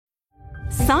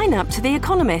Sign up to The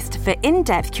Economist for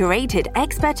in-depth curated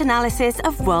expert analysis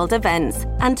of world events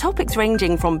and topics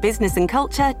ranging from business and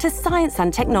culture to science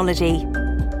and technology.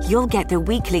 You'll get the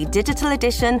weekly digital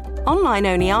edition,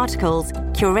 online-only articles,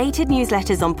 curated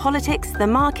newsletters on politics, the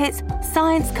markets,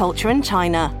 science, culture and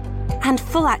China, and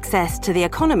full access to The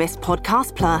Economist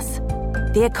Podcast Plus.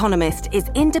 The Economist is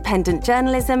independent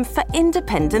journalism for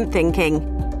independent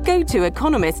thinking. Go to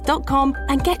economist.com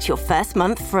and get your first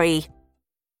month free.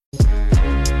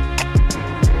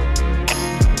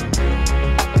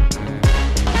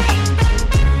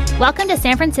 Welcome to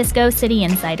San Francisco City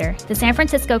Insider, the San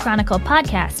Francisco Chronicle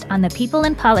podcast on the people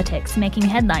and politics making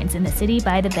headlines in the city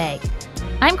by the Bay.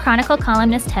 I'm Chronicle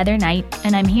columnist Heather Knight,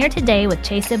 and I'm here today with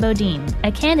Chesa Boudin,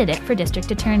 a candidate for district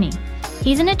attorney.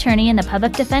 He's an attorney in the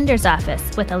public defender's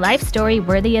office with a life story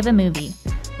worthy of a movie.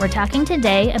 We're talking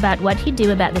today about what he'd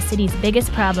do about the city's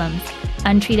biggest problems: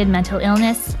 untreated mental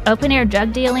illness, open-air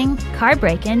drug dealing, car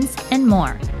break-ins, and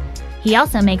more. He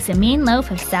also makes a mean loaf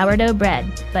of sourdough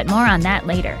bread, but more on that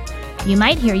later. You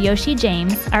might hear Yoshi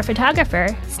James, our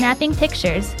photographer, snapping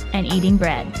pictures and eating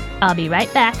bread. I'll be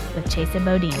right back with Chesa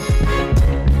Boudin.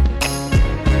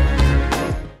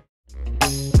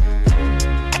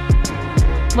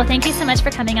 Well, thank you so much for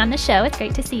coming on the show. It's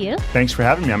great to see you. Thanks for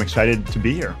having me. I'm excited to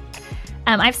be here.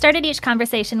 I've started each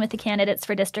conversation with the candidates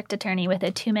for district attorney with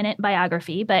a 2-minute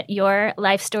biography, but your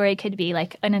life story could be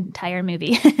like an entire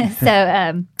movie.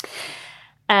 So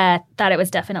thought it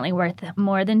was definitely worth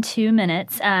more than 2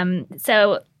 minutes.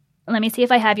 So let me see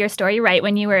if I have your story right.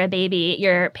 When you were a baby,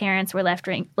 your parents were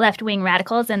left-wing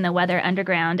radicals in the Weather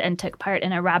Underground and took part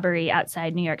in a robbery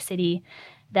outside New York City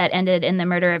that ended in the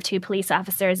murder of 2 police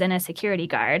officers and a security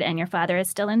guard, and your father is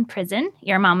still in prison.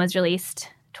 Your mom was released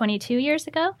 22 years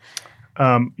ago?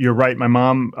 You're right. My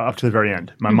mom, up to the very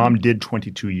end. My mom did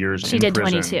 22 years in prison. She did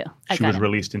 22. She was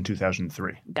released in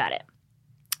 2003. Got it.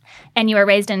 And you were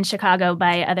raised in Chicago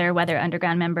by other Weather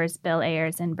Underground members, Bill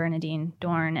Ayers and Bernadine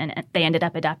Dorn, and they ended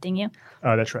up adopting you?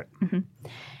 That's right. Mm-hmm.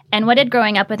 And what did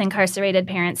growing up with incarcerated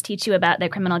parents teach you about the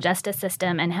criminal justice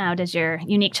system, and how does your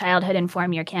unique childhood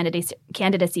inform your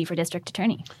candidacy for district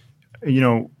attorney? You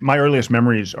know, my earliest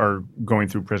memories are going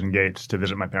through prison gates to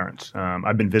visit my parents.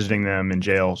 I've been visiting them in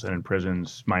jails and in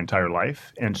prisons my entire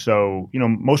life. And so, you know,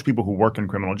 most people who work in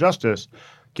criminal justice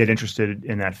get interested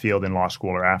in that field in law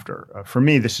school or after. For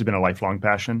me, this has been a lifelong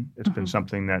passion. It's been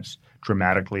something that's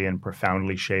dramatically and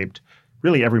profoundly shaped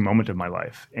really every moment of my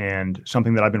life, and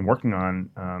something that I've been working on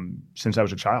since I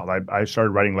was a child. I started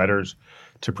writing letters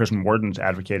to prison wardens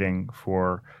advocating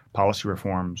for policy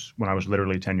reforms when I was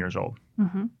literally 10 years old.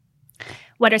 Mm-hmm.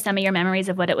 What are some of your memories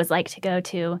of what it was like to go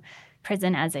to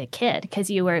prison as a kid?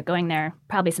 Because you were going there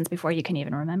probably since before you can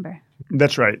even remember.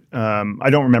 That's right. I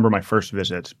don't remember my first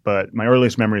visits, but my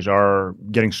earliest memories are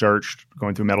getting searched,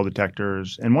 going through metal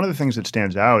detectors. And one of the things that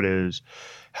stands out is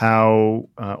how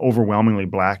overwhelmingly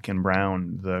black and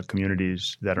brown the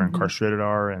communities that are incarcerated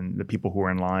are, and the people who are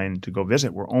in line to go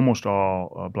visit were almost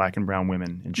all black and brown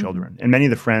women and children. And many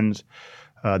of the friends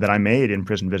that I made in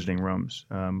prison visiting rooms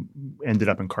ended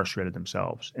up incarcerated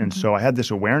themselves. And so I had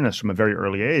this awareness from a very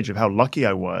early age of how lucky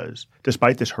I was,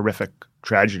 despite this horrific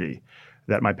tragedy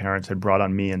that my parents had brought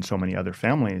on me and so many other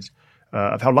families,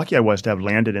 of how lucky I was to have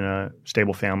landed in a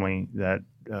stable family that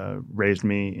raised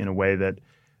me in a way that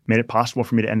made it possible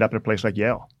for me to end up at a place like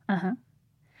Yale. Uh-huh.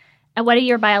 And what do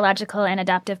your biological and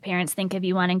adoptive parents think of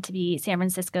you wanting to be San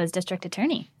Francisco's district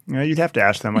attorney? You'd have to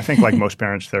ask them. I think, like most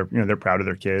parents, they're proud of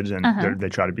their kids and they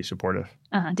try to be supportive.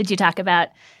 Did you talk about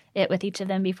it with each of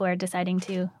them before deciding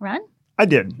to run? I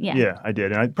did. Yeah, I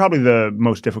did. And probably the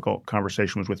most difficult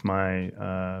conversation was with my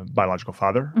biological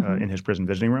father in his prison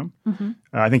visiting room.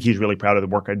 I think he's really proud of the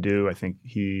work I do. I think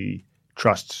he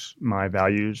trusts my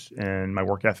values and my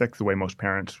work ethic the way most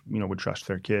parents, would trust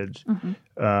their kids.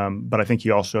 But I think he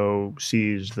also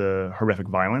sees the horrific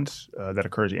violence that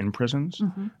occurs in prisons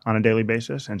on a daily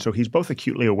basis. And so he's both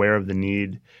acutely aware of the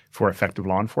need for effective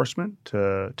law enforcement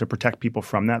to protect people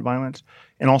from that violence,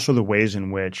 and also the ways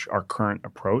in which our current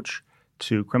approach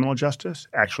to criminal justice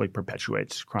actually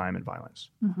perpetuates crime and violence.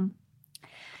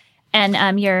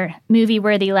 And your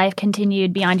movie-worthy life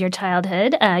continued beyond your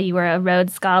childhood. You were a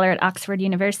Rhodes Scholar at Oxford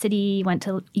University, went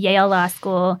to Yale Law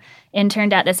School,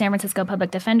 interned at the San Francisco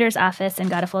Public Defender's Office, and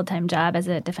got a full-time job as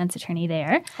a defense attorney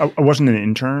there. I wasn't an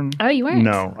intern. Oh, you weren't?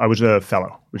 No, I was a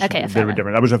fellow. Okay, a fellow. They were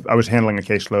different. I was handling a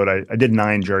caseload. I did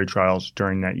 9 jury trials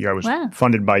during that year. I was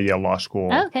funded by Yale Law School.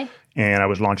 Oh, okay. And I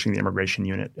was launching the immigration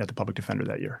unit at the Public Defender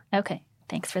that year. Okay.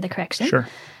 Thanks for the correction. Sure.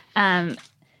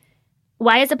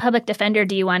 Why, as a public defender,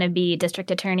 do you want to be district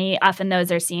attorney? Often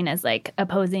those are seen as like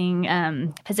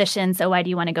opposing positions. So why do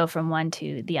you want to go from one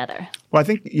to the other? Well, I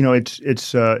think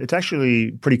it's actually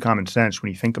pretty common sense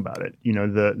when you think about it.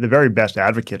 The very best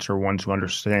advocates are ones who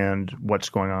understand what's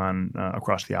going on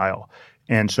across the aisle.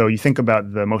 And so you think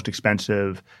about the most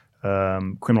expensive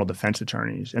criminal defense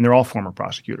attorneys, and they're all former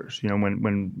prosecutors.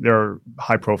 When there are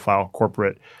high-profile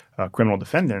corporate criminal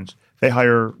defendants, they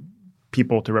hire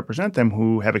people to represent them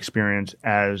who have experience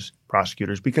as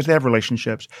prosecutors because they have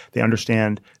relationships, they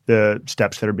understand the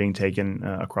steps that are being taken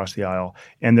across the aisle,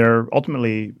 and they're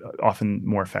ultimately often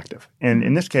more effective. And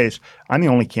in this case, I'm the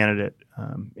only candidate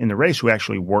in the race who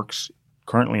actually works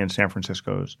currently in San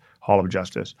Francisco's Hall of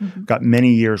Justice. Got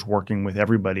many years working with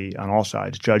everybody on all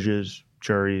sides, judges,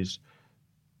 juries,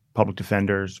 public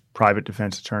defenders, private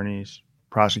defense attorneys,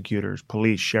 prosecutors,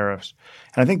 police, sheriffs.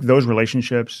 And I think those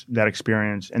relationships, that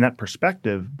experience, and that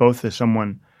perspective, both as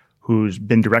someone who's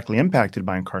been directly impacted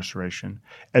by incarceration,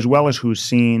 as well as who's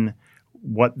seen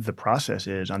what the process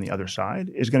is on the other side,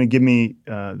 is going to give me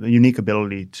the unique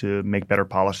ability to make better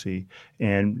policy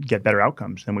and get better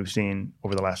outcomes than we've seen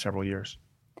over the last several years.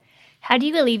 How do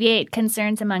you alleviate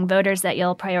concerns among voters that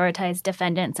you'll prioritize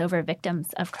defendants over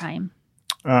victims of crime?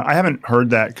 I haven't heard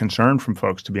that concern from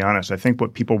folks, to be honest. I think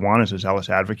what people want is a zealous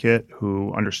advocate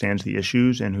who understands the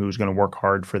issues and who's going to work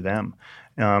hard for them.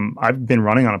 I've been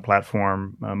running on a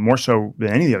platform, more so than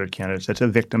any of the other candidates, that's a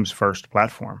victims first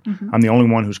platform. I'm the only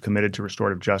one who's committed to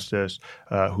restorative justice,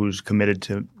 who's committed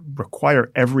to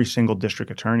require every single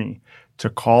district attorney to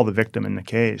call the victim in the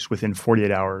case within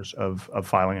 48 hours of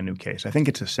filing a new case. I think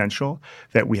it's essential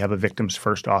that we have a victims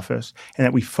first office and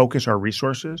that we focus our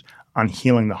resources on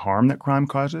healing the harm that crime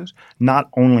causes, not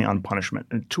only on punishment.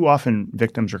 And too often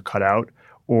victims are cut out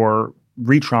or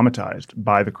re-traumatized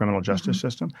by the criminal justice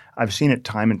system. I've seen it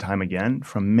time and time again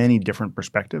from many different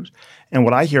perspectives. And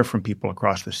what I hear from people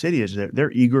across the city is that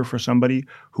they're eager for somebody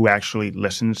who actually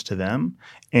listens to them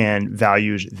and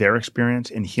values their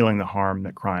experience in healing the harm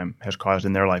that crime has caused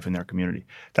in their life and their community.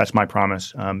 That's my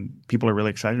promise. People are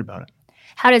really excited about it.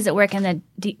 How does it work in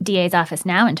the DA's office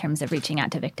now in terms of reaching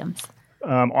out to victims?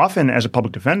 Often, as a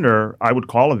public defender, I would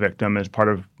call a victim as part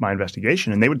of my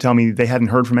investigation, and they would tell me they hadn't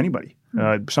heard from anybody,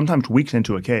 sometimes weeks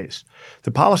into a case. The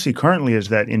policy currently is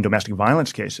that in domestic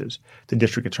violence cases, the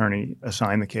district attorney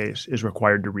assigned the case is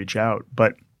required to reach out.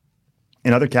 But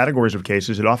in other categories of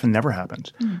cases, it often never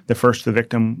happens. The first the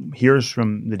victim hears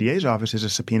from the DA's office is a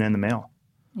subpoena in the mail.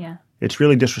 Yeah. It's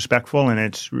really disrespectful and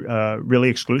it's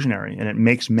really exclusionary, and it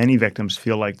makes many victims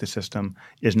feel like the system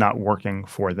is not working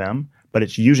for them, but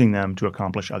it's using them to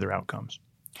accomplish other outcomes.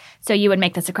 So you would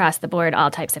make this across the board, all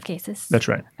types of cases? That's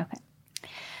right. Okay.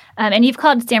 And you've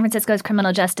called San Francisco's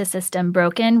criminal justice system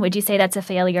broken. Would you say that's a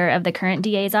failure of the current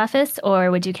DA's office, or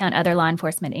would you count other law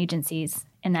enforcement agencies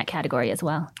in that category as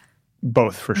well?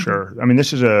 Both, for sure. I mean,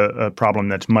 this is a problem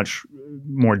that's much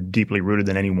more deeply rooted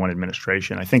than any one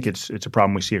administration. I think it's a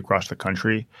problem we see across the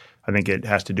country. I think it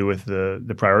has to do with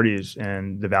the priorities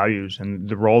and the values, and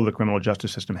the role the criminal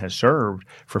justice system has served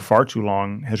for far too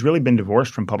long has really been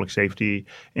divorced from public safety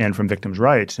and from victims'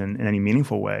 rights in any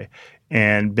meaningful way,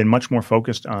 and been much more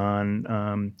focused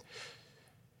on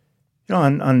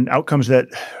on outcomes that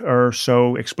are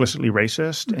so explicitly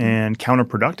racist and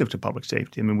counterproductive to public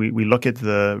safety. I mean, we look at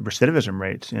the recidivism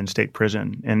rates in state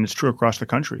prison, and it's true across the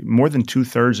country. More than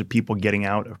 2/3 of people getting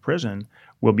out of prison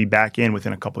will be back in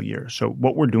within a couple years. So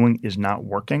what we're doing is not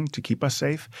working to keep us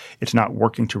safe. It's not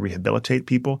working to rehabilitate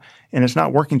people, and it's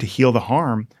not working to heal the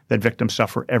harm that victims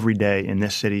suffer every day in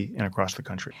this city and across the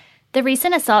country. The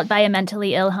recent assault by a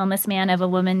mentally ill homeless man of a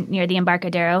woman near the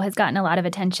Embarcadero has gotten a lot of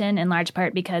attention, in large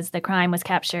part because the crime was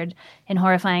captured in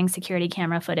horrifying security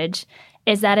camera footage.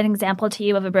 Is that an example to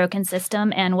you of a broken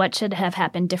system, and what should have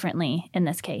happened differently in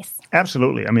this case?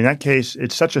 Absolutely. I mean, that case,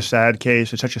 it's such a sad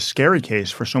case. It's such a scary case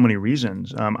for so many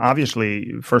reasons.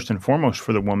 Obviously, first and foremost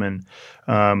for the woman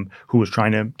who was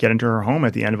trying to get into her home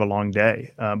at the end of a long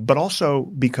day, but also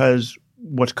because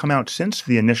what's come out since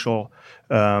the initial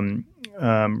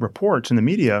reports in the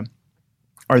media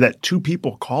are that 2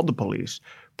 people called the police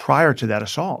prior to that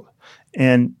assault,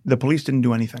 and the police didn't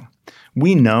do anything.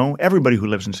 We know, everybody who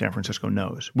lives in San Francisco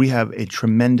knows, we have a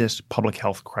tremendous public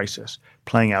health crisis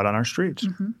playing out on our streets.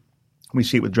 We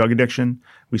see it with drug addiction.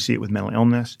 We see it with mental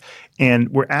illness. And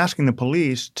we're asking the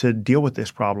police to deal with this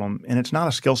problem, and it's not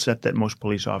a skill set that most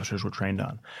police officers were trained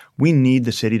on. We need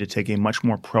the city to take a much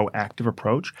more proactive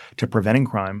approach to preventing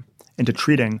crime and to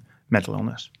treating mental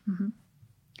illness.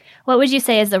 What would you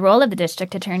say is the role of the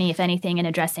district attorney, if anything, in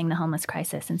addressing the homeless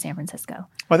crisis in San Francisco?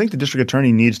 Well, I think the district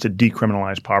attorney needs to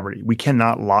decriminalize poverty. We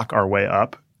cannot lock our way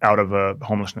up out of a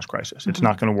homelessness crisis. It's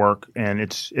not going to work, and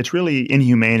it's really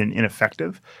inhumane and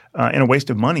ineffective and a waste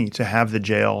of money to have the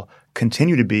jail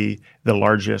continue to be the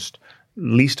largest,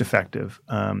 least effective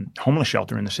homeless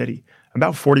shelter in the city.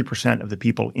 About 40% of the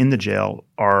people in the jail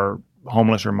are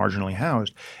homeless or marginally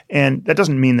housed. And that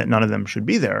doesn't mean that none of them should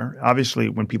be there. Obviously,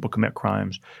 when people commit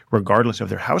crimes, regardless of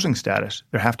their housing status,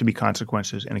 there have to be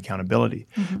consequences and accountability.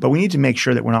 But we need to make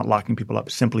sure that we're not locking people up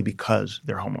simply because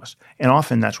they're homeless. And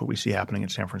often that's what we see happening in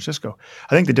San Francisco.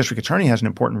 I think the district attorney has an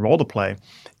important role to play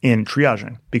in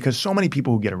triaging because so many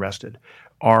people who get arrested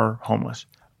are homeless,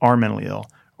 are mentally ill,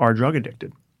 are drug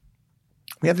addicted.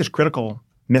 We have this critical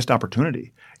missed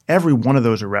opportunity. Every one of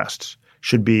those arrests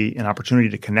should be an opportunity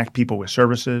to connect people with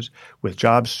services, with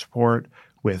job support,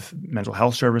 with mental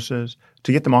health services,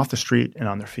 to get them off the street and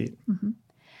on their feet.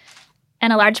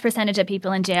 And a large percentage of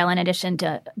people in jail, in addition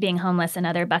to being homeless,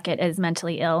 another bucket is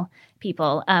mentally ill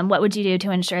people. What would you do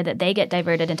to ensure that they get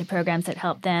diverted into programs that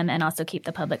help them and also keep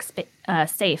the public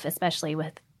safe, especially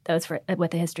with those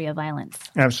with a history of violence?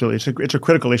 Absolutely. It's a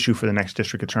critical issue for the next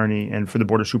district attorney and for the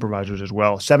board of supervisors as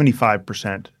well.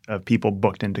 75% of people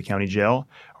booked into county jail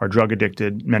are drug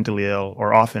addicted, mentally ill,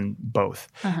 or often both.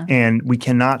 And we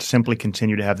cannot simply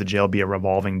continue to have the jail be a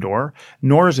revolving door,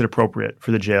 nor is it appropriate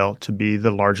for the jail to be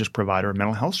the largest provider of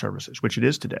mental health services, which it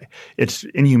is today. It's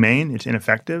inhumane, it's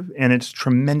ineffective, and it's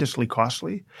tremendously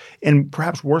costly. And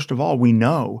perhaps worst of all, we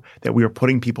know that we are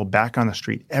putting people back on the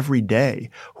street every day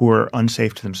who are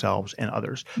unsafe to themselves and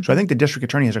others. So I think the district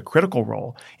attorney has a critical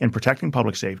role in protecting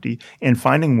public safety and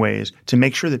finding ways to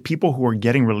make sure that people who are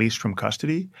getting released from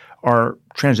custody are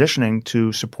transitioning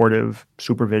to supportive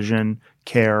supervision,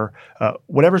 care,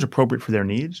 whatever is appropriate for their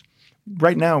needs.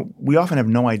 Right now, we often have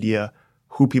no idea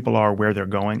who people are, where they're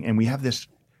going, and we have this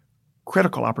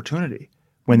critical opportunity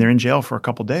when they're in jail for a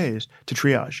couple days to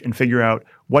triage and figure out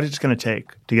what it's going to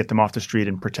take to get them off the street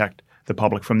and protect the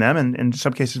public from them and in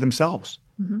some cases themselves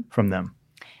from them.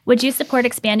 Would you support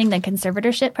expanding the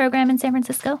conservatorship program in San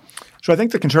Francisco? So I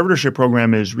think the conservatorship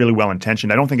program is really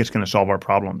well-intentioned. I don't think it's going to solve our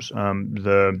problems.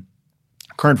 The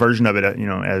current version of it,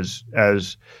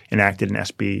 as enacted in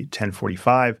SB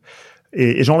 1045,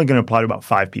 is only going to apply to about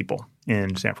 5 people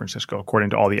in San Francisco,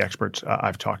 according to all the experts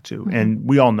I've talked to. And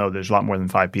we all know there's a lot more than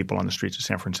 5 people on the streets of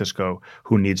San Francisco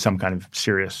who need some kind of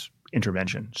serious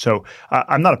intervention. So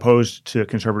I'm not opposed to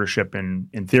conservatorship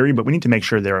in theory, but we need to make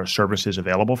sure there are services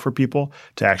available for people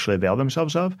to actually avail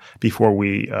themselves of before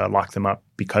we lock them up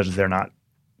because they're not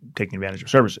taking advantage of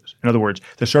services. In other words,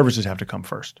 the services have to come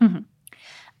first.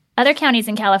 Other counties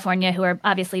in California who are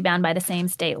obviously bound by the same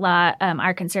state law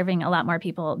are conserving a lot more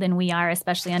people than we are,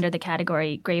 especially under the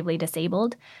category gravely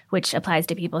disabled, which applies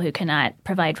to people who cannot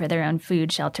provide for their own food,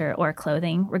 shelter, or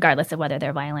clothing, regardless of whether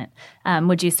they're violent.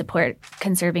 Would you support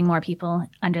conserving more people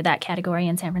under that category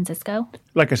in San Francisco?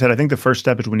 Like I said, I think the first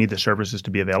step is we need the services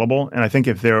to be available. And I think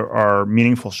if there are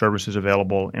meaningful services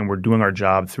available and we're doing our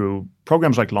job through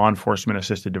programs like law enforcement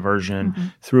assisted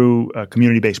diversion, through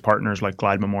community-based partners like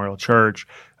Glide Memorial Church,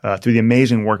 through the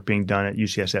amazing work being done at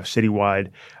UCSF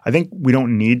citywide, I think we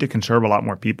don't need to conserve a lot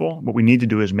more people. What we need to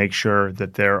do is make sure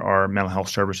that there are mental health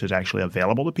services actually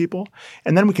available to people.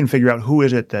 And then we can figure out who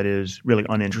is it that is really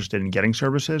uninterested in getting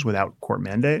services without court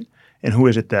mandate, and who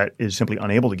is it that is simply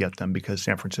unable to get them because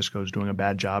San Francisco is doing a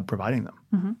bad job providing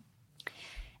them.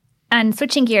 And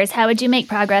switching gears, how would you make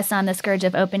progress on the scourge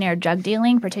of open-air drug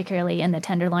dealing, particularly in the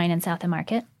Tenderloin and South of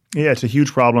Market? Yeah, it's a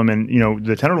huge problem. And,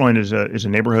 the Tenderloin is a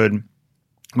neighborhood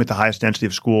with the highest density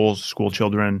of schools, school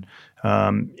children,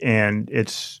 and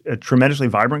it's a tremendously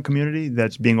vibrant community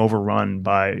that's being overrun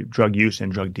by drug use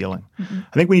and drug dealing.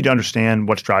 I think we need to understand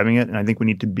what's driving it, and I think we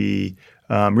need to be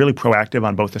really proactive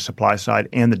on both the supply side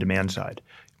and the demand side.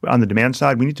 On the demand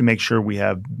side, we need to make sure we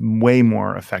have way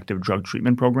more effective drug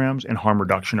treatment programs and harm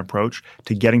reduction approach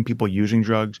to getting people using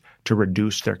drugs to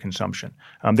reduce their consumption.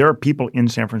 There are people in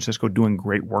San Francisco doing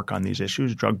great work on these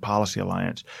issues, Drug Policy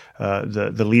Alliance,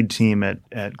 the lead team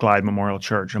at Glide Memorial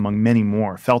Church, among many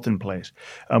more, Felton Place.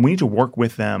 We need to work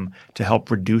with them to help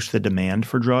reduce the demand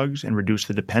for drugs and reduce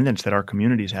the dependence that our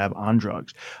communities have on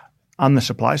drugs. On the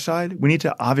supply side, we need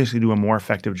to obviously do a more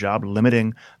effective job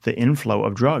limiting the inflow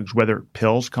of drugs, whether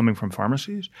pills coming from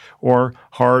pharmacies or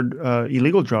hard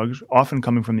illegal drugs, often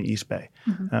coming from the East Bay.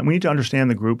 We need to understand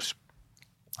the groups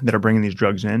that are bringing these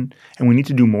drugs in, and we need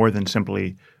to do more than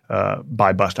simply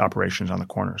buy-bust operations on the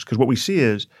corners. Because what we see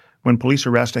is When police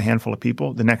arrest a handful of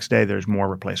people, the next day there's more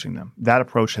replacing them. That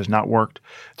approach has not worked.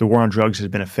 The war on drugs has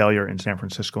been a failure in San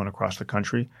Francisco and across the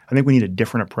country. I think we need a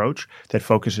different approach that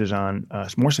focuses on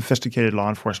more sophisticated law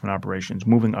enforcement operations,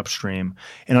 moving upstream,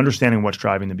 and understanding what's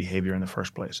driving the behavior in the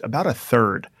first place. About a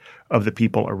third of the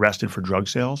people arrested for drug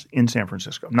sales in San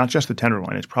Francisco, not just the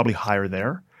Tenderloin, it's probably higher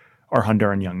there, are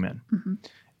Honduran young men. Mm-hmm.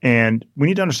 And we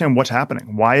need to understand what's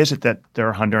happening. Why is it that there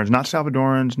are Hondurans, not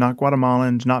Salvadorans, not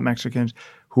Guatemalans, not Mexicans,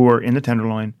 who are in the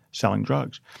Tenderloin selling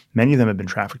drugs? Many of them have been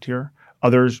trafficked here.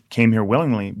 Others came here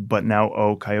willingly, but now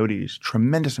owe coyotes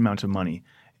tremendous amounts of money.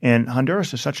 And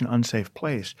Honduras is such an unsafe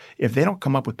place. If they don't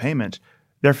come up with payments,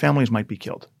 their families might be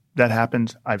killed. That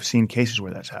happens. I've seen cases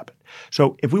where that's happened.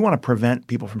 So if we want to prevent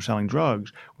people from selling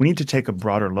drugs, we need to take a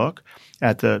broader look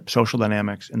at the social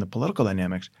dynamics and the political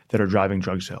dynamics that are driving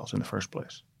drug sales in the first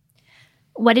place.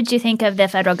 What did you think of the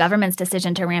federal government's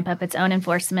decision to ramp up its own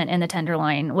enforcement in the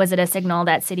Tenderloin? Was it a signal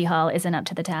that City Hall isn't up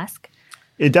to the task?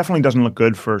 It definitely doesn't look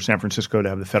good for San Francisco to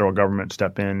have the federal government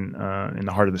step in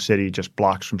the heart of the city, just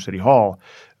blocks from City Hall,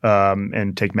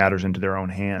 and take matters into their own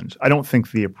hands. I don't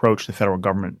think the approach the federal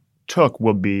government took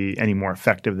will be any more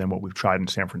effective than what we've tried in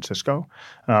San Francisco.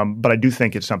 But I do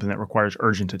think it's something that requires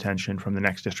urgent attention from the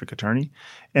next district attorney.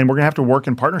 And we're going to have to work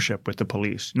in partnership with the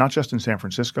police, not just in San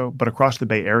Francisco, but across the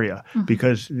Bay Area,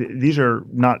 because these are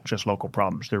not just local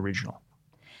problems, they're regional.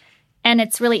 And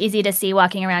it's really easy to see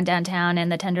walking around downtown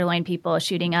and the Tenderloin people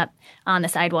shooting up on the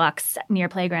sidewalks near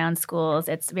playgrounds, schools.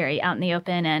 It's very out in the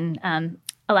open, and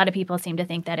a lot of people seem to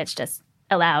think that it's just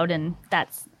allowed and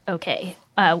that's okay.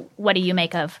 What do you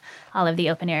make of all of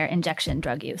the open-air injection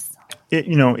drug use?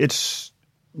 It's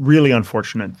really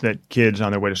unfortunate that kids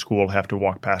on their way to school have to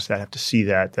walk past that, have to see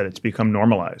that it's become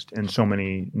normalized in so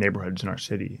many neighborhoods in our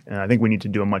city. And I think we need to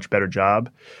do a much better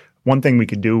job. One thing we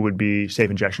could do would be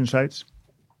safe injection sites.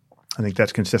 I think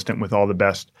that's consistent with all the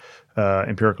best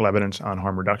empirical evidence on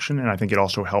harm reduction. And I think it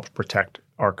also helps protect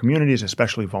our communities,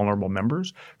 especially vulnerable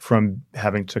members, from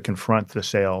having to confront the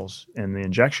sales and the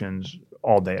injections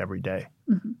all day, every day.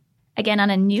 Mm-hmm. Again, on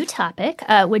a new topic,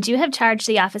 would you have charged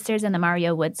the officers in the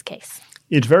Mario Woods case?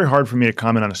 It's very hard for me to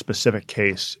comment on a specific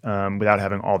case without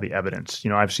having all the evidence.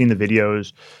 I've seen the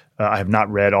videos. I have not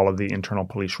read all of the internal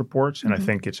police reports, and I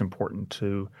think it's important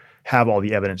to have all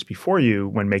the evidence before you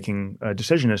when making a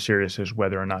decision as serious as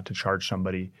whether or not to charge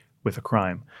somebody with a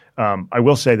crime. I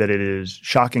will say that it is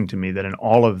shocking to me that in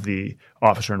all of the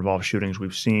officer-involved shootings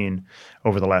we've seen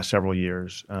over the last several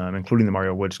years, including the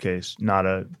Mario Woods case, not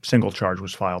a single charge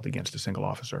was filed against a single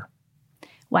officer.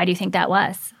 Why do you think that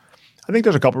was? I think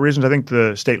there's a couple of reasons. I think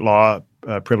the state law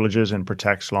privileges and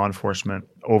protects law enforcement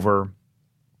over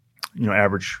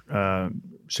average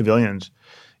civilians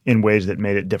in ways that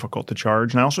made it difficult to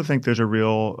charge. And I also think there's a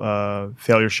real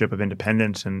failureship of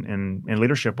independence and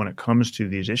leadership when it comes to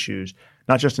these issues,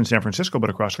 not just in San Francisco, but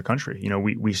across the country.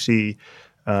 We see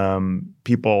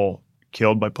people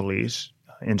killed by police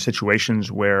in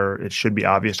situations where it should be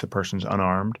obvious the person's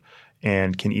unarmed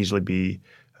and can easily be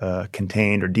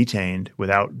contained or detained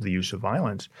without the use of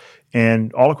violence.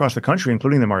 And all across the country,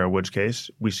 including the Mario Woods case,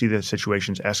 we see the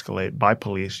situations escalate by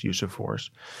police use of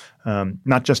force,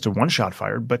 not just to one shot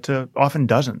fired, but to often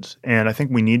dozens. And I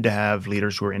think we need to have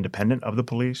leaders who are independent of the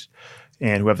police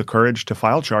and who have the courage to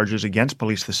file charges against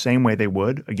police the same way they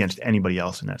would against anybody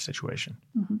else in that situation.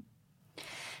 Mm-hmm.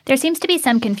 There seems to be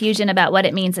some confusion about what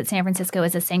it means that San Francisco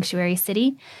is a sanctuary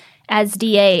city. As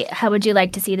DA, how would you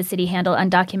like to see the city handle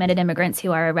undocumented immigrants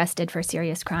who are arrested for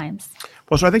serious crimes?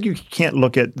 Well, so I think you can't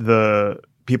look at the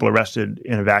people arrested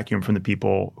in a vacuum from the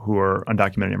people who are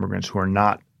undocumented immigrants who are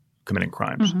not committing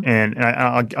crimes. Mm-hmm. And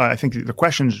I think the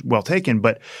question's well taken,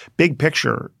 but big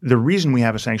picture, the reason we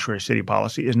have a sanctuary city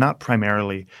policy is not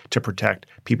primarily to protect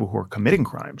people who are committing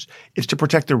crimes. It's to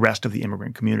protect the rest of the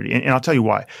immigrant community. And I'll tell you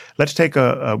why. Let's take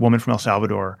a woman from El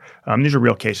Salvador. These are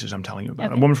real cases I'm telling you about.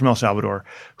 Okay. A woman from El Salvador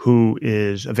who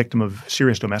is a victim of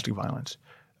serious domestic violence.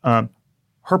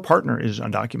 Her partner is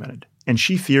undocumented, and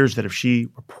she fears that if she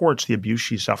reports the abuse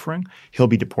she's suffering, he'll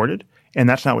be deported. And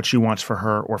that's not what she wants for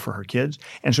her or for her kids.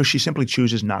 And so she simply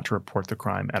chooses not to report the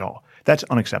crime at all. That's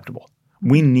unacceptable.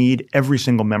 We need every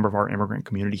single member of our immigrant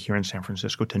community here in San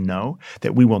Francisco to know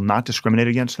that we will not discriminate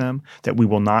against them, that we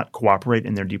will not cooperate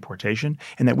in their deportation,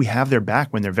 and that we have their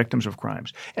back when they're victims of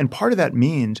crimes. And part of that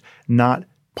means not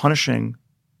punishing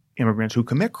immigrants who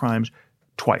commit crimes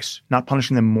twice, not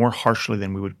punishing them more harshly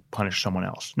than we would punish someone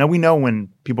else. Now, we know when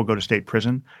people go to state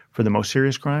prison for the most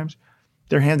serious crimes,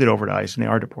 they're handed over to ICE and they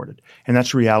are deported. And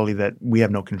that's a reality that we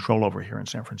have no control over here in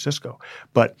San Francisco.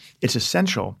 But it's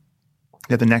essential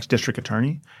that the next district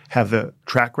attorney have the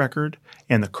track record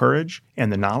and the courage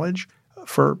and the knowledge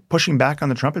for pushing back on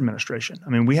the Trump administration. I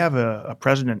mean, we have a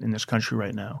president in this country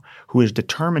right now who is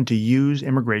determined to use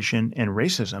immigration and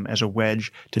racism as a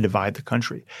wedge to divide the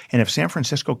country. And if San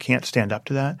Francisco can't stand up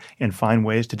to that and find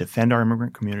ways to defend our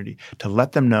immigrant community, to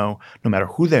let them know, no matter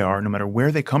who they are, no matter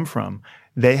where they come from,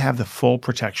 they have the full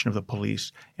protection of the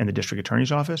police and the district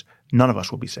attorney's office, none of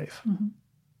us will be safe. Mm-hmm.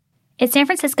 Is San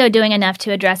Francisco doing enough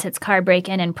to address its car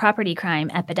break-in and property crime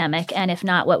epidemic? And if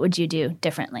not, what would you do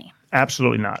differently?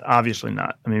 Absolutely not. Obviously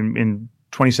not. I mean, in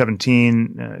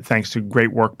 2017, thanks to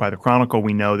great work by the Chronicle,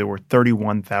 we know there were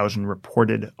 31,000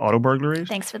 reported auto burglaries.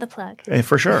 Thanks for the plug.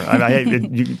 For sure.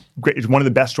 It's one of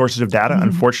the best sources of data. Mm-hmm.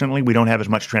 Unfortunately, we don't have as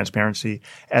much transparency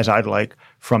as I'd like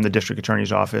from the district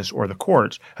attorney's office or the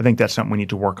courts. I think that's something we need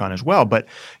to work on as well. But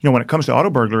when it comes to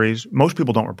auto burglaries, most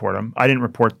people don't report them. I didn't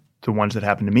report the ones that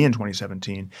happened to me in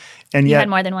 2017. And you yet, had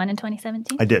more than one in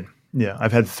 2017? I did. Yeah.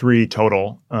 I've had 3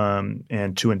 total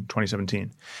and 2 in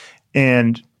 2017.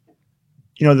 And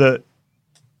the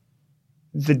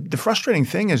frustrating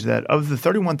thing is that of the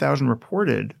 31,000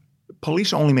 reported,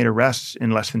 police only made arrests in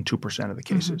less than 2% of the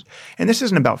cases. Mm-hmm. And this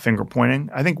isn't about finger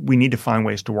pointing. I think we need to find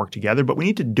ways to work together, but we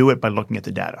need to do it by looking at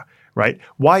the data, right?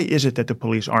 Why is it that the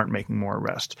police aren't making more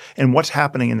arrests? And what's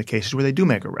happening in the cases where they do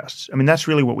make arrests? I mean, that's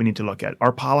really what we need to look at.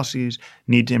 Our policies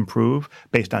need to improve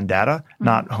based on data, mm-hmm.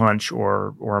 not hunch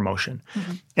or emotion.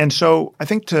 Mm-hmm. And so I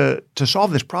think to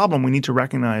solve this problem, we need to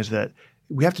recognize that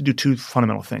we have to do 2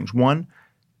 fundamental things. 1,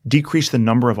 decrease the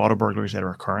number of auto burglaries that are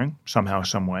occurring somehow,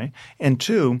 some way. And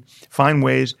 2, find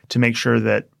ways to make sure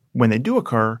that when they do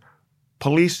occur,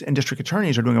 police and district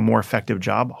attorneys are doing a more effective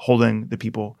job holding the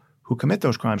people who commit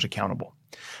those crimes accountable.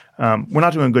 We're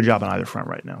not doing a good job on either front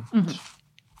right now. Mm-hmm.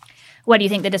 What do you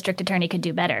think the district attorney could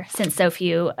do better, since so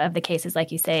few of the cases,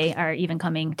 like you say, are even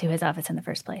coming to his office in the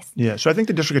first place? Yeah, so I think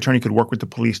the district attorney could work with the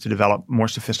police to develop more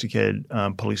sophisticated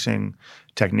policing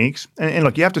techniques. And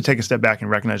look, you have to take a step back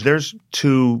and recognize there's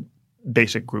 2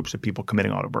 basic groups of people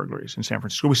committing auto burglaries in San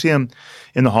Francisco. We see them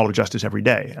in the Hall of Justice every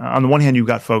day. On the one hand, you've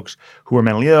got folks who are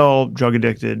mentally ill, drug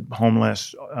addicted,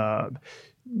 homeless,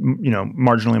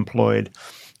 marginally employed,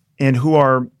 and who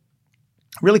are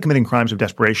really committing crimes of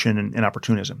desperation and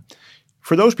opportunism.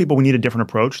 For those people, we need a different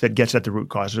approach that gets at the root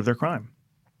causes of their crime.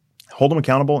 Hold them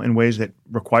accountable in ways that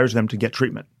requires them to get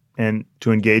treatment and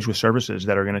to engage with services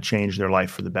that are going to change their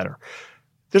life for the better.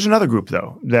 There's another group,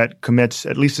 though, that commits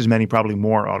at least as many, probably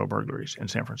more auto burglaries in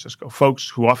San Francisco. Folks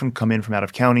who often come in from out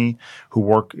of county, who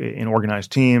work in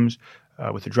organized teams,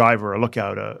 with a driver, a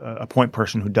lookout, a point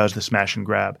person who does the smash and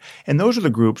grab. And those are the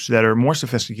groups that are more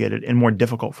sophisticated and more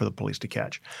difficult for the police to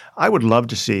catch. I would love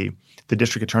to see the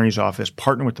district attorney's office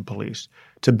partner with the police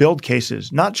to build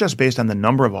cases, not just based on the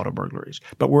number of auto burglaries,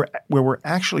 but where we're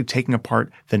actually taking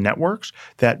apart the networks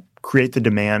that create the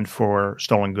demand for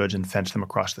stolen goods and fence them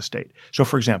across the state. So,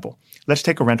 for example, let's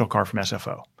take a rental car from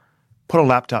SFO, put a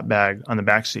laptop bag on the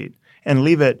back seat, and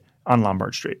leave it on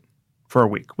Lombard Street for a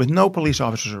week with no police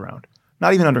officers around.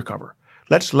 Not even undercover.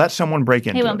 Let's let someone break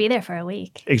into it. He won't be there for a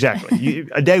week. Exactly.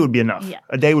 A day would be enough. Yeah.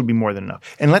 A day would be more than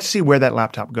enough. And let's see where that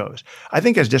laptop goes. I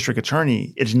think as district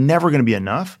attorney, it's never going to be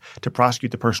enough to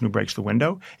prosecute the person who breaks the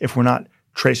window if we're not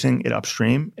tracing it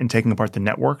upstream and taking apart the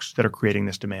networks that are creating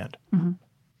this demand.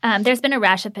 Mm-hmm. There's been a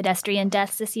rash of pedestrian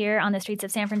deaths this year on the streets of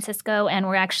San Francisco, and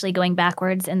we're actually going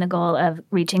backwards in the goal of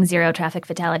reaching 0 traffic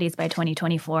fatalities by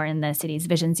 2024 in the city's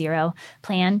Vision Zero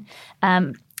plan.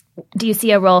 Do you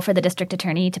see a role for the district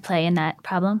attorney to play in that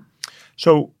problem?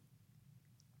 So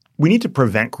we need to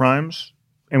prevent crimes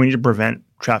and we need to prevent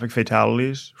traffic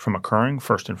fatalities from occurring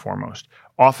first and foremost.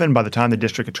 Often by the time the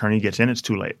district attorney gets in, it's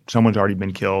too late. Someone's already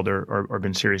been killed or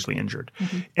been seriously injured.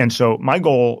 Mm-hmm. And so my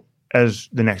goal as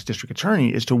the next district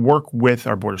attorney is to work with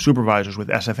our board of supervisors, with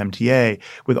SFMTA,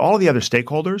 with all of the other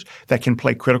stakeholders that can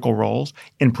play critical roles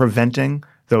in preventing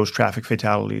those traffic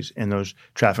fatalities and those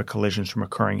traffic collisions from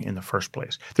occurring in the first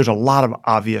place. There's a lot of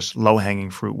obvious low-hanging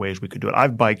fruit ways we could do it.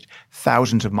 I've biked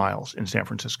thousands of miles in San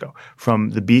Francisco,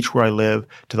 from the beach where I live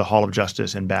to the Hall of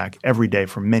Justice and back every day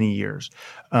for many years.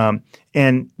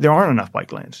 And there aren't enough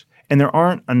bike lanes. And there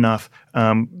aren't enough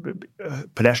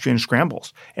pedestrian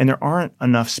scrambles. And there aren't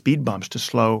enough speed bumps to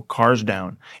slow cars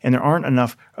down. And there aren't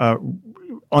enough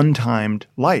untimed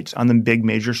lights on the big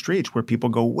major streets where people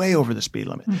go way over the speed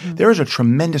limit. Mm-hmm. There is a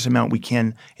tremendous amount we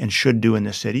can and should do in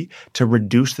this city to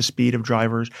reduce the speed of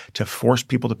drivers, to force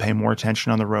people to pay more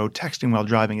attention on the road. Texting while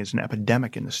driving is an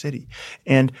epidemic in the city.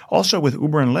 And also with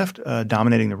Uber and Lyft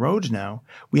dominating the roads now,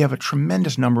 we have a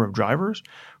tremendous number of drivers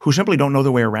who simply don't know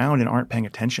their way around and aren't paying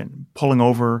attention, pulling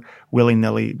over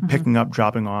willy-nilly, mm-hmm. picking up,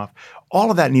 dropping off. All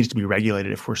of that needs to be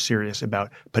regulated if we're serious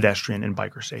about pedestrian and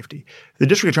biker safety. The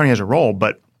district attorney has a role,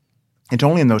 but It's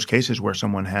only in those cases where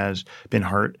someone has been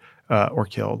hurt or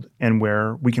killed and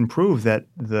where we can prove that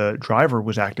the driver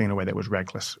was acting in a way that was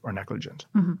reckless or negligent.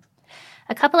 Mm-hmm.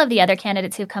 A couple of the other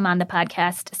candidates who've come on the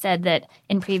podcast said that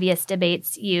in previous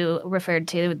debates you referred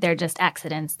to they're just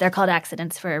accidents. They're called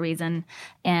accidents for a reason.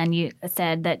 And you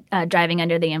said that driving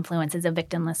under the influence is a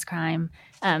victimless crime.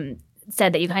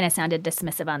 Said that you kind of sounded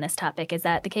dismissive on this topic. Is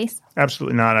that the case?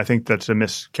 Absolutely not. I think that's a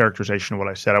mischaracterization of what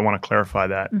I said. I want to clarify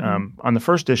that. Mm-hmm. On the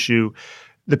first issue,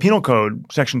 the Penal Code,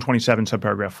 Section 27,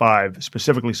 subparagraph 5,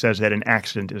 specifically says that an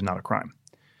accident is not a crime.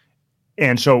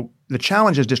 And so the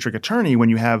challenge as district attorney when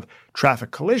you have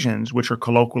traffic collisions, which are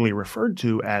colloquially referred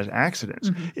to as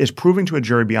accidents, is proving to a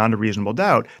jury beyond a reasonable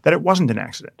doubt that it wasn't an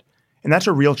accident. And that's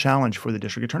a real challenge for the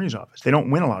district attorney's office. They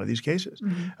don't win a lot of these cases.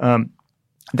 Mm-hmm.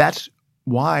 That's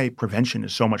why prevention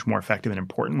is so much more effective and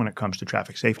important when it comes to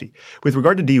traffic safety. With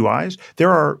regard to DUIs,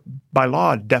 there are, by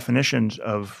law, definitions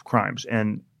of crimes.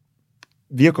 And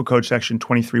Vehicle Code Section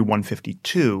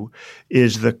 23152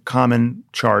 is the common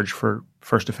charge for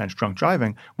first offense drunk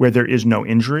driving where there is no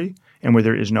injury and where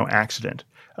there is no accident.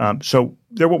 So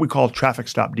they're what we call traffic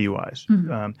stop DUIs.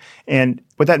 Mm-hmm. And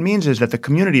what that means is that the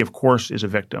community, of course, is a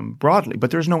victim broadly,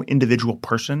 but there's no individual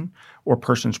person or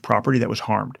person's property that was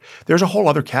harmed. There's a whole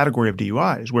other category of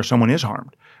DUIs where someone is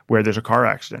harmed, where there's a car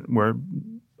accident, where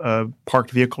a parked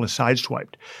vehicle is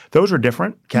sideswiped. Those are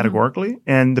different categorically,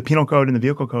 and the Penal Code and the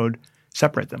Vehicle Code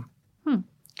separate them.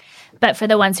 But for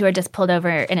the ones who are just pulled over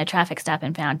in a traffic stop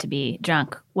and found to be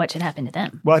drunk, what should happen to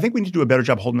them? Well, I think we need to do a better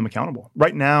job holding them accountable.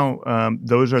 Right now,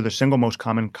 those are the single most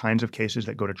common kinds of cases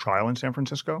that go to trial in San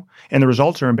Francisco, and the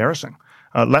results are embarrassing.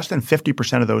 Less than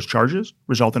 50% of those charges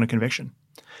result in a conviction.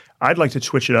 I'd like to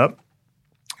switch it up.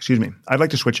 I'd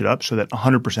like to switch it up so that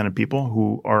 100% of people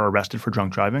who are arrested for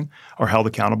drunk driving are held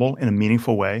accountable in a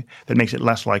meaningful way that makes it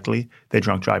less likely they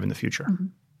drunk drive in the future. Mm-hmm.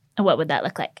 And what would that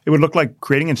look like? It would look like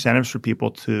creating incentives for people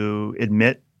to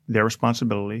admit their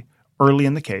responsibility early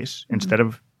in the case instead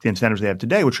of the incentives they have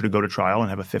today, which are to go to trial and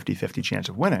have a 50-50 chance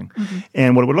of winning. Mm-hmm.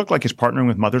 And what it would look like is partnering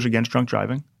with Mothers Against Drunk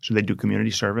Driving. So they do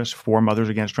community service for Mothers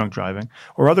Against Drunk Driving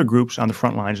or other groups on the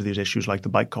front lines of these issues like the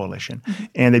Bike Coalition. Mm-hmm.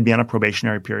 And they'd be on a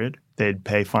probationary period. They'd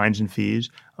pay fines and fees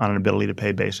on an ability to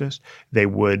pay basis. They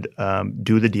would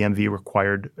do the DMV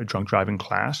required drunk driving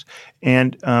class.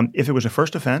 And if it was a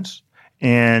first offense,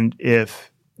 and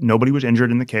if nobody was injured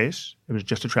in the case, it was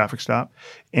just a traffic stop,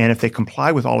 and if they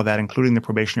comply with all of that, including the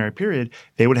probationary period,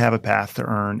 they would have a path to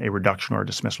earn a reduction or a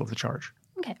dismissal of the charge.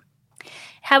 Okay.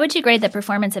 How would you grade the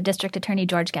performance of District Attorney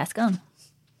George Gascon?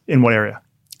 In what area?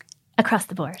 Across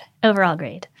the board. Overall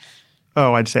grade.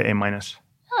 Oh, I'd say A-.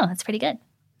 Oh, that's pretty good.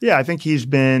 Yeah, I think he's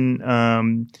been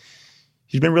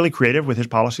really creative with his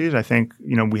policies. I think,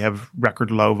 we have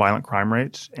record low violent crime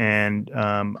rates. And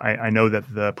I know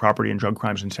that the property and drug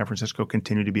crimes in San Francisco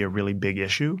continue to be a really big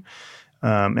issue.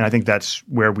 And I think that's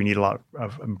where we need a lot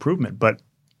of improvement. But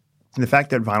the fact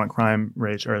that violent crime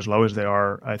rates are as low as they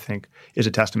are, I think, is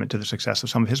a testament to the success of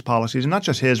some of his policies. And not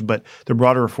just his, but the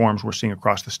broader reforms we're seeing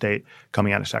across the state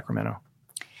coming out of Sacramento.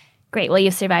 Great. Well,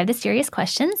 you've survived the serious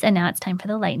questions, and now it's time for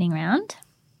the lightning round.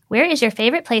 Where is your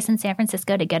favorite place in San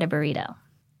Francisco to get a burrito?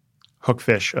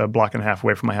 Hookfish, a block and a half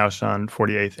away from my house on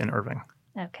 48th and Irving.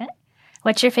 Okay.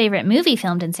 What's your favorite movie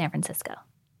filmed in San Francisco?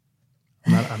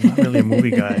 I'm not really a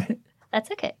movie guy. That's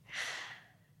okay.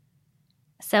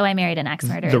 So I Married an Axe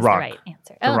Murderer The is Rock. the right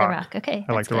answer. The Rock. Okay.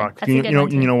 I like The Rock. That's a good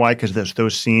one, you know why? Because there's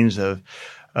those scenes of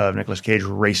Nicolas Cage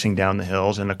racing down the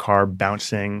hills and the car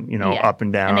bouncing, up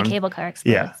and down. And the cable car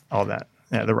explodes. Yeah, all that.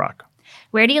 Yeah, The Rock.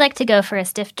 Where do you like to go for a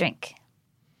stiff drink?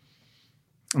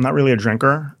 I'm not really a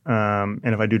drinker, and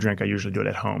if I do drink, I usually do it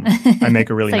at home. I make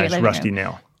a really nice rusty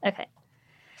nail. Okay.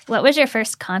 What was your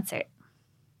first concert?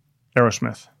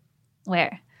 Aerosmith.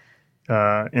 Where?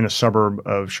 In a suburb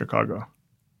of Chicago.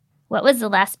 What was the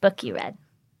last book you read?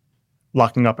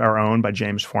 Locking Up Our Own by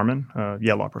James Forman, a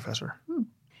Yale law professor.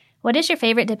 What is your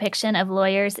favorite depiction of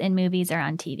lawyers in movies or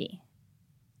on TV?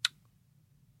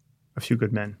 A Few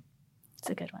Good Men. It's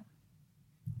a good one.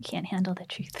 You can't handle the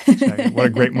truth. Exactly. What a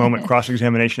great moment.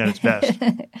 Cross-examination at its best.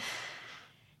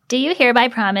 Do you hereby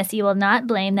promise you will not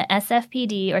blame the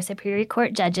SFPD or Superior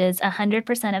Court judges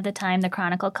 100% of the time the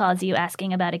Chronicle calls you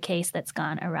asking about a case that's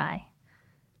gone awry?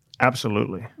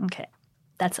 Absolutely. Okay.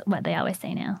 That's what they always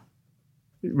say now.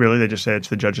 Really? They just say it's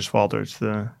the judge's fault or it's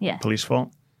the police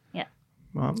fault? Yeah.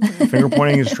 Well, finger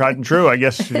pointing is tried and true. I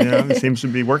guess it seems to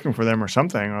be working for them or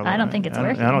something. I don't think it's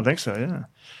working. I don't think so, yeah.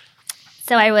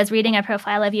 So I was reading a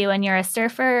profile of you, and you're a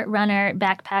surfer, runner,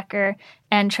 backpacker,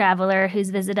 and traveler who's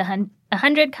visited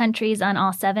 100 countries on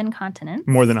all 7 continents.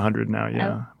 More than 100 now, yeah.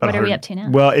 Oh, what are we up to now?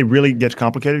 Well, it really gets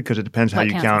complicated because it depends how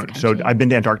you count. So I've been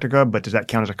to Antarctica, but does that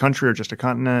count as a country or just a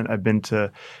continent? I've been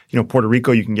to, Puerto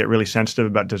Rico. You can get really sensitive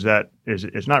about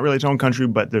it's not really its own country,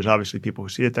 but there's obviously people who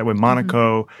see it that way.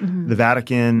 Monaco, the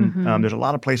Vatican. There's a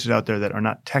lot of places out there that are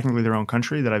not technically their own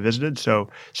country that I visited. So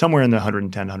somewhere in the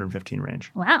 110, 115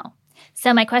 range. Wow.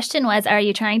 So my question was, are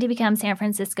you trying to become San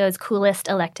Francisco's coolest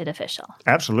elected official?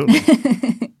 Absolutely.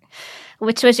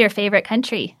 Which was your favorite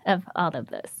country of all of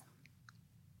those?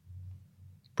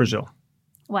 Brazil.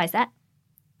 Why is that?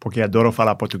 Porque adoro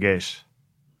falar português.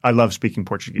 I love speaking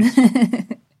Portuguese.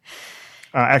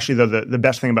 Actually, though, the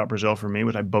best thing about Brazil for me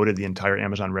was I boated the entire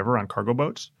Amazon River on cargo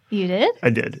boats. You did? I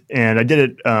did. And I did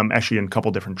it actually in a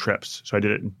couple different trips. So I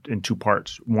did it in 2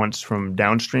 parts, once from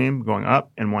downstream going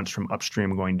up and once from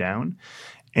upstream going down.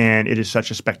 And it is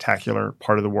such a spectacular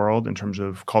part of the world in terms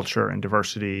of culture and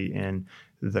diversity and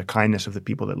the kindness of the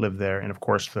people that live there and, of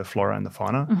course, the flora and the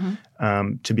fauna.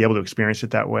 To be able to experience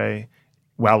it that way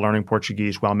while learning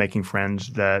Portuguese, while making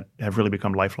friends that have really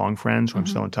become lifelong friends who I'm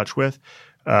still in touch with,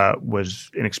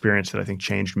 was an experience that I think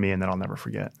changed me and that I'll never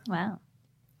forget. Wow.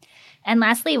 And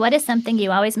lastly, what is something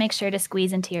you always make sure to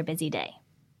squeeze into your busy day?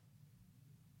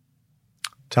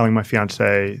 Telling my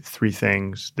fiance 3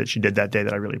 things that she did that day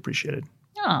that I really appreciated.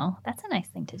 Oh, that's a nice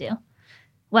thing to do.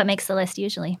 What makes the list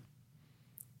usually?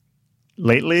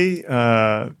 Lately,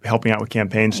 helping out with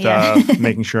campaign stuff,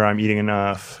 making sure I'm eating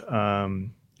enough,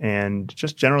 and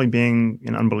just generally being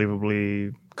an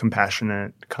unbelievably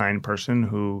compassionate, kind person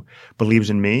who believes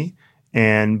in me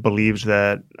and believes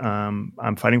that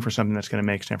I'm fighting for something that's going to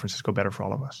make San Francisco better for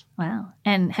all of us. Wow.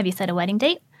 And have you set a wedding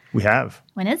date? We have.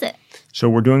 When is it? So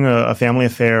we're doing a family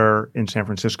affair in San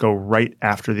Francisco right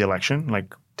after the election,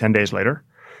 like 10 days later.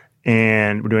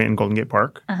 And we're doing it in Golden Gate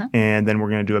Park. And then we're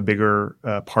going to do a bigger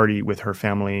party with her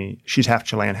family. She's half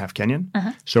Chilean, half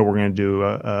Kenyan. So we're going to do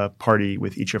a party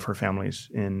with each of her families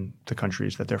in the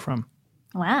countries that they're from.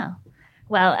 Wow.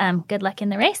 Well, good luck in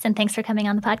the race, and thanks for coming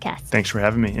on the podcast. Thanks for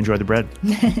having me. Enjoy the bread.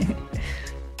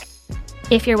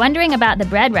 If you're wondering about the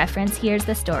bread reference, here's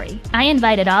the story. I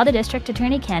invited all the district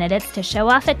attorney candidates to show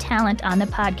off a talent on the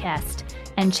podcast,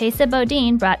 and Chesa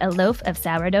Boudin brought a loaf of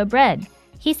sourdough bread.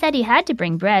 He said he had to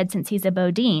bring bread since he's a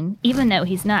Boudin, even though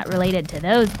he's not related to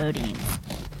those Boudins.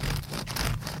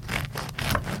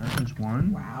 There's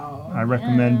one. Wow. I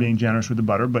recommend being generous with the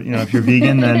butter, but if you're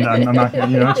vegan, then I'm not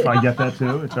going to, it's fine. I get that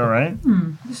too. It's all right.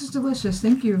 This is delicious.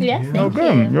 Thank you. Yes, Oh,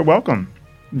 good. You're welcome.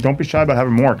 Don't be shy about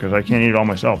having more because I can't eat it all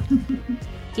myself.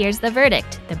 Here's the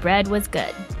verdict. The bread was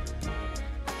good.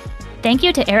 Thank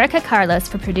you to Erica Carlos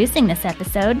for producing this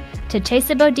episode, to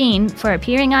Chesa Boudin for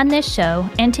appearing on this show,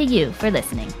 and to you for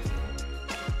listening.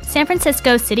 San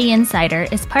Francisco City Insider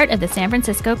is part of the San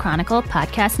Francisco Chronicle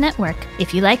podcast network.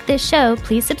 If you like this show,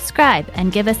 please subscribe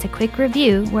and give us a quick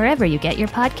review wherever you get your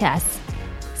podcasts.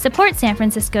 Support San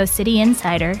Francisco City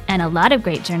Insider and a lot of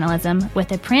great journalism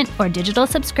with a print or digital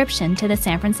subscription to the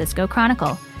San Francisco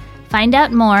Chronicle. Find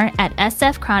out more at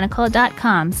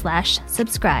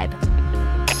sfchronicle.com/subscribe.